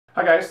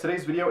Hi guys,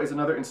 today's video is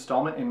another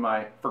installment in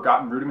my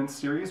Forgotten Rudiments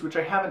series, which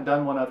I haven't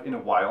done one of in a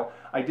while.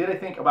 I did, I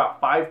think,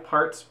 about 5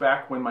 parts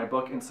back when my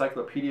book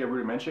Encyclopedia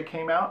Rudimentia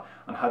came out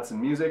on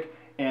Hudson Music,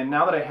 and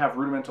now that I have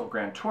Rudimental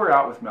Grand Tour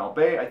out with Mel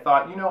Bay, I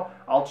thought, you know,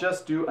 I'll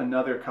just do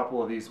another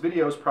couple of these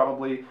videos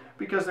probably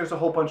because there's a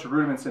whole bunch of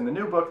rudiments in the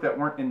new book that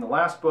weren't in the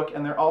last book,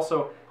 and they're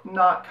also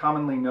not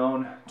commonly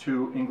known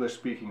to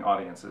English-speaking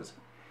audiences.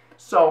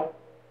 So,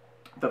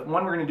 the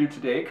one we're going to do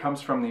today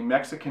comes from the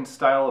Mexican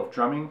style of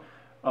drumming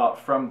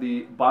from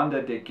the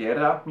Banda de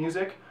Guerra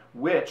music,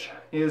 which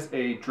is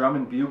a drum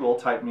and bugle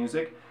type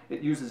music.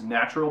 It uses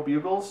natural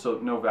bugles, so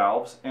no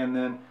valves, and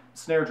then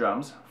snare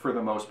drums for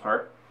the most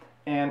part.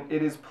 And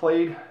it is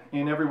played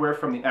in everywhere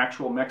from the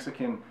actual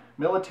Mexican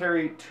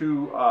military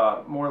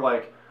to more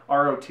like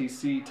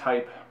ROTC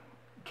type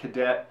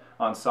cadet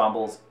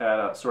ensembles at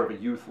a sort of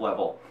a youth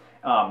level.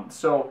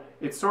 So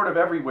it's sort of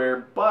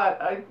everywhere,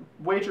 but I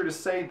wager to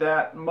say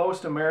that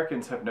most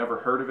Americans have never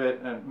heard of it,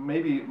 and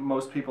maybe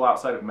most people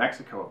outside of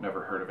Mexico have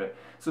never heard of it.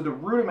 So the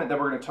rudiment that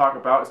we're going to talk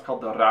about is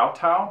called the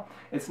rautau.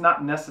 It's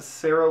not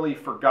necessarily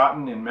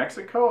forgotten in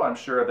Mexico. I'm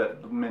sure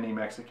that many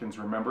Mexicans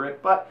remember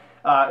it, but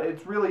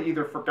it's really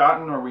either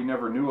forgotten or we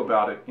never knew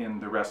about it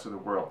in the rest of the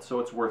world, so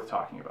it's worth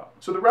talking about.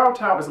 So the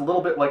rautau is a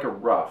little bit like a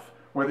ruff,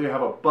 where you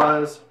have a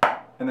buzz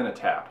and then a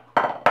tap.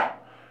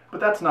 But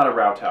that's not a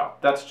rautau,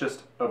 that's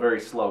just a very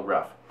slow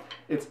ruff.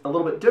 It's a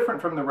little bit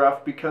different from the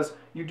ruff because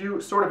you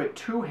do sort of a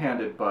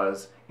two-handed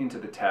buzz into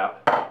the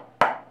tap,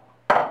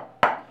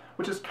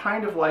 which is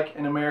kind of like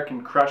an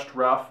American crushed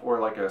ruff or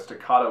like a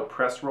staccato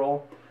press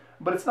roll,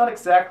 but it's not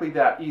exactly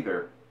that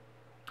either,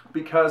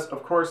 because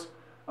of course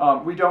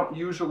we don't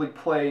usually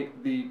play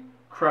the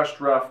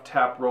crushed ruff,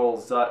 tap roll,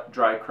 zut,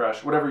 dry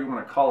crush, whatever you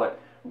want to call it.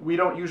 We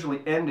don't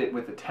usually end it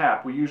with a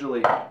tap, we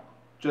usually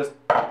just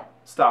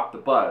stop the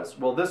buzz.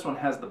 Well, this one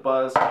has the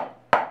buzz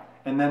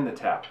and then the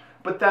tap.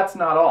 But that's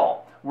not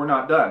all. We're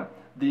not done.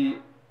 The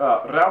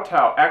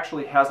rautau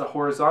actually has a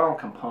horizontal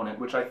component,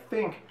 which I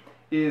think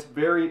is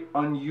very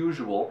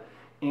unusual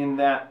in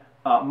that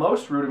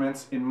most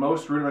rudiments in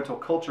most rudimental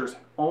cultures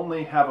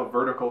only have a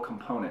vertical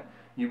component.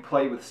 You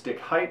play with stick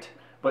height,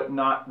 but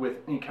not with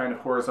any kind of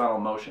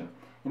horizontal motion.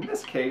 In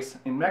this case,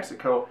 in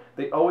Mexico,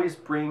 they always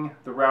bring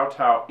the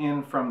rautau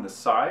in from the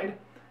side.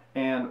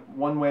 And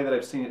one way that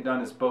I've seen it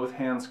done is both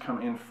hands come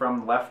in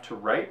from left to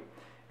right,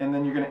 and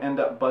then you're going to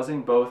end up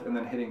buzzing both and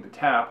then hitting the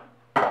tap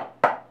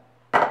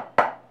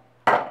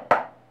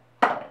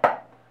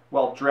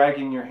while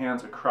dragging your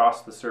hands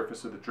across the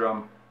surface of the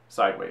drum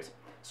sideways.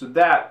 So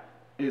that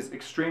is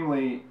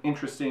extremely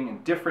interesting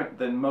and different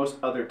than most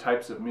other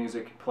types of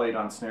music played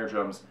on snare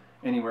drums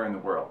anywhere in the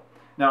world.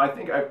 Now I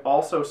think I've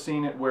also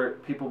seen it where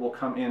people will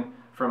come in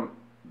from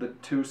the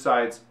two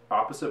sides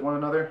opposite one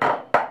another.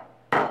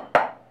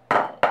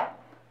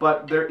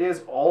 But there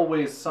is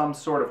always some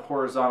sort of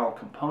horizontal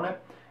component.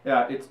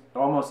 It's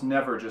almost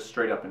never just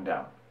straight up and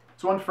down.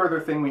 So one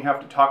further thing we have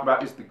to talk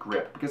about is the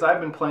grip, because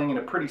I've been playing in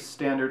a pretty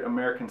standard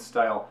American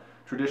style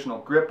traditional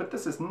grip, but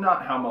this is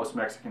not how most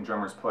Mexican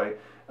drummers play.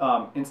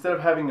 Instead of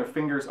having their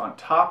fingers on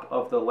top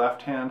of the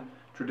left hand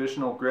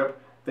traditional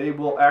grip, they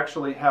will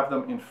actually have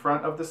them in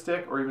front of the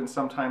stick or even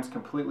sometimes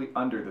completely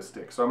under the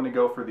stick. So I'm going to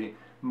go for the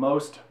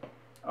most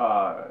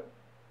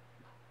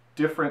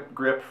different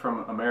grip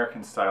from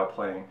American style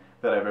playing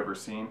that I've ever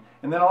seen.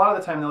 And then a lot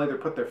of the time they'll either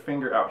put their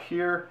finger out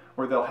here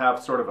or they'll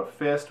have sort of a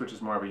fist, which is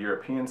more of a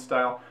European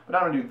style. But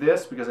I'm going to do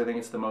this because I think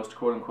it's the most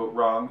quote-unquote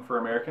wrong for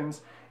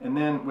Americans. And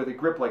then with a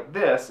grip like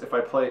this, if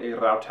I play a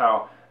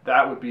rautau,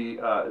 that would be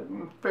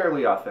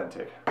fairly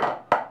authentic.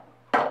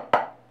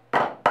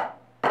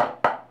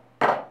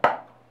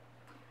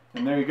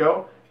 And there you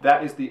go.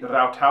 That is the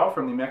rautau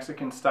from the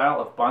Mexican style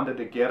of Banda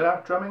de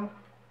Guerra drumming.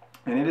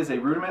 And it is a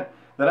rudiment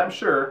that I'm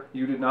sure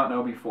you did not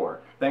know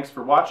before. Thanks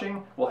for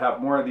watching. We'll have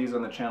more of these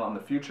on the channel in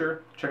the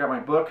future. Check out my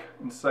book,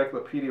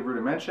 Encyclopedia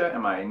Rudimentia,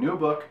 and my new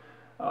book,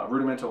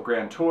 Rudimental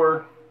Grand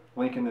Tour.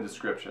 Link in the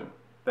description.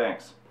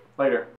 Thanks. Later.